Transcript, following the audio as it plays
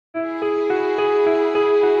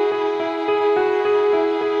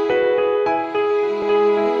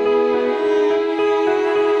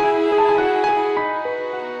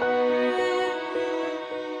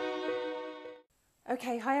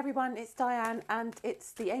everyone, it's Diane and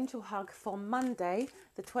it's the Angel Hug for Monday,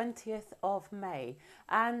 the 20th of May.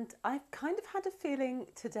 And I've kind of had a feeling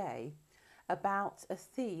today about a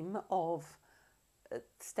theme of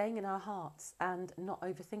staying in our hearts and not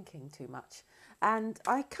overthinking too much. And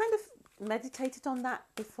I kind of meditated on that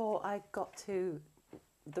before I got to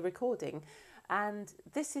the recording. And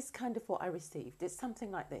this is kind of what I received. It's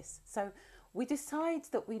something like this. So we decide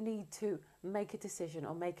that we need to make a decision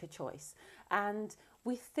or make a choice. And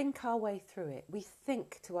we think our way through it. We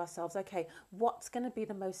think to ourselves, okay, what's going to be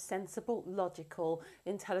the most sensible, logical,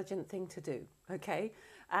 intelligent thing to do? Okay.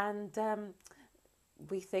 And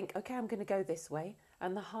we think, okay, I'm going to go this way.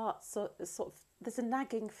 And the heart sort of, there's a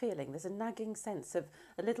nagging feeling. There's a nagging sense of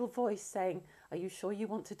a little voice saying, are you sure you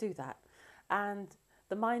want to do that? And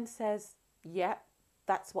the mind says, yeah,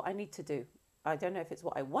 that's what I need to do. I don't know if it's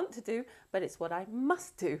what I want to do, but it's what I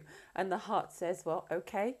must do. And the heart says, well,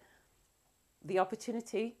 okay, the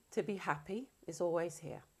opportunity to be happy is always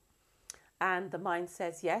here. And the mind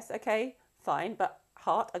says, yes, okay, fine, but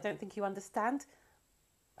heart, I don't think you understand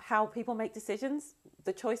how people make decisions,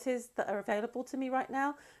 the choices that are available to me right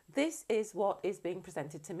now. This is what is being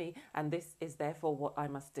presented to me, and this is therefore what I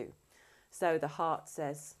must do. So the heart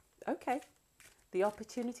says, okay, the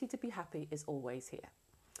opportunity to be happy is always here.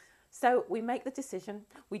 So we make the decision,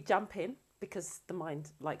 we jump in, because the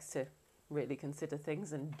mind likes to really consider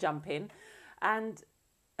things and jump in. And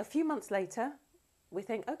a few months later, we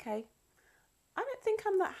think, okay, I don't think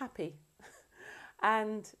I'm that happy.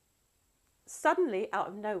 And suddenly, out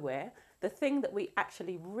of nowhere, the thing that we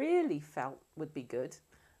actually really felt would be good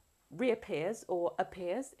reappears or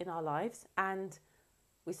appears in our lives. And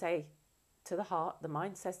we say to the heart, the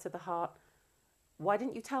mind says to the heart, why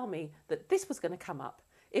didn't you tell me that this was going to come up?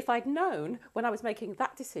 If I'd known when I was making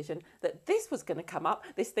that decision that this was going to come up,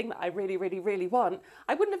 this thing that I really, really, really want,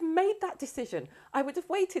 I wouldn't have made that decision. I would have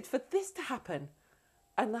waited for this to happen.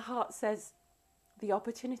 And the heart says, the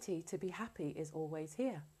opportunity to be happy is always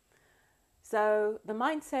here. So the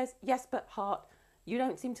mind says, yes, but heart, you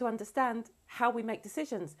don't seem to understand how we make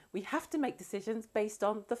decisions. We have to make decisions based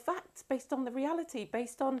on the facts, based on the reality,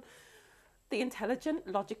 based on the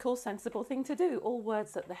intelligent, logical, sensible thing to do, all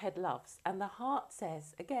words that the head loves. And the heart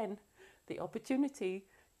says, again, the opportunity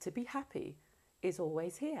to be happy is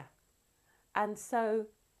always here. And so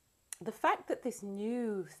the fact that this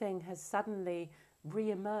new thing has suddenly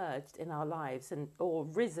re-emerged in our lives or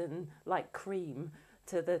risen like cream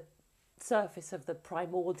to the surface of the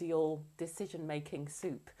primordial decision-making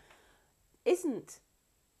soup isn't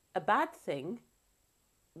a bad thing.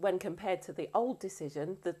 When compared to the old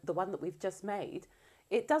decision, the one that we've just made,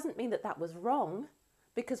 it doesn't mean that that was wrong,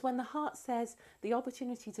 because when the heart says the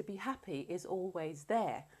opportunity to be happy is always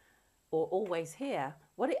there or always here,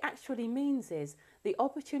 what it actually means is the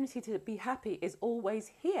opportunity to be happy is always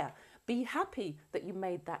here. Be happy that you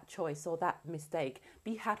made that choice or that mistake.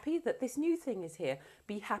 Be happy that this new thing is here.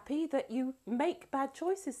 Be happy that you make bad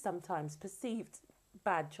choices sometimes, perceived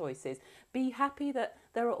bad choices. Be happy that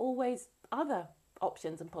there are always other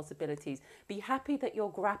options and possibilities. Be happy that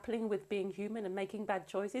you're grappling with being human and making bad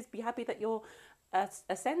choices. Be happy that you're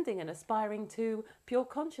ascending and aspiring to pure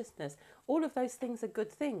consciousness. All of those things are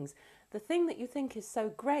good things. The thing that you think is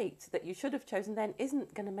so great that you should have chosen then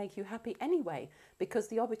isn't going to make you happy anyway, because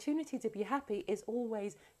the opportunity to be happy is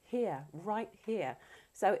always here, right here.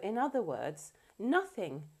 So in other words,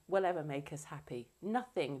 nothing will ever make us happy.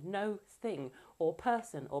 Nothing, no thing or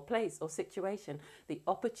person or place or situation. The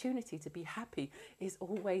opportunity to be happy is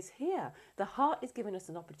always here. The heart is giving us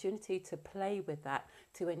an opportunity to play with that,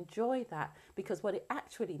 to enjoy that, because what it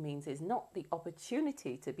actually means is not the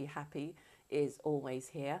opportunity to be happy is always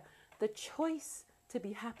here. The choice to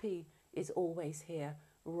be happy is always here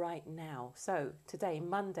right now. So today,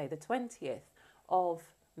 Monday, the 20th of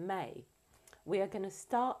May, we are going to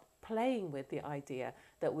start playing with the idea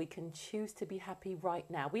that we can choose to be happy right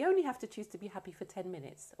now. We only have to choose to be happy for 10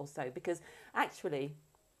 minutes or so, because actually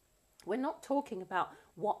we're not talking about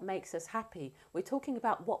what makes us happy. We're talking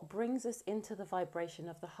about what brings us into the vibration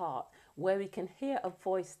of the heart, where we can hear a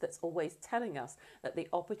voice that's always telling us that the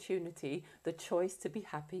opportunity, the choice to be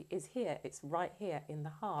happy is here. It's right here in the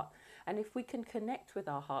heart. And if we can connect with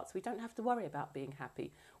our hearts, we don't have to worry about being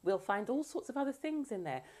happy. We'll find all sorts of other things in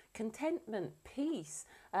there. Contentment, peace,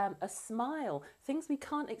 a smile, things we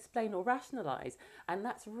can't explain or rationalize. And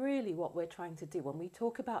that's really what we're trying to do. When we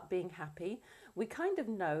talk about being happy, we kind of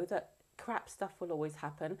know that crap stuff will always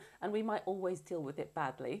happen and we might always deal with it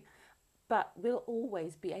badly, but we'll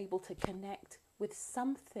always be able to connect with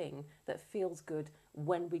something that feels good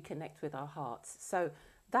when we connect with our hearts. So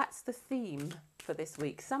that's the theme for this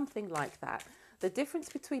week, something like that. the difference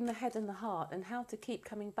between the head and the heart, and how to keep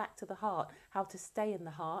coming back to the heart, how to stay in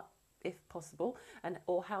the heart if possible, and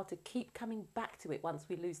or how to keep coming back to it once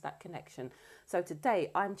we lose that connection. So today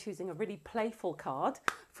I'm choosing a really playful card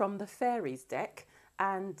from the Fairies deck,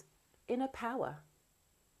 and Inner Power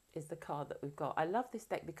is the card that we've got. I love this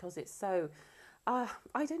deck because it's so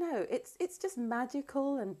I don't know, it's just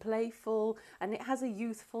magical and playful, and it has a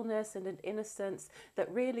youthfulness and an innocence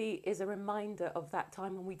that really is a reminder of that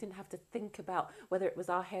time when we didn't have to think about whether it was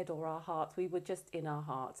our head or our heart. We were just in our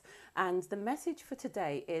hearts. And the message for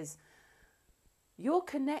today is your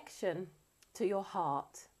connection to your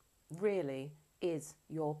heart really is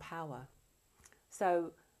your power.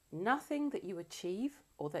 So nothing that you achieve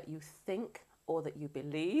or that you think or that you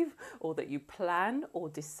believe or that you plan or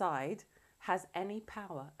decide has any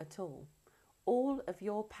power at all. All of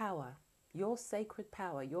your power, your sacred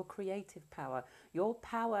power, your creative power, your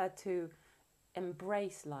power to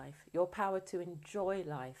embrace life, your power to enjoy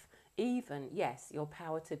life, even, yes, your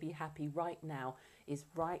power to be happy right now is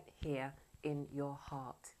right here in your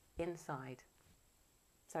heart, inside.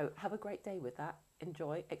 So have a great day with that.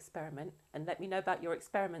 Enjoy, experiment, and let me know about your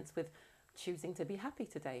experiments with choosing to be happy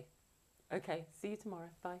today. Okay, see you tomorrow.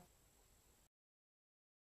 Bye.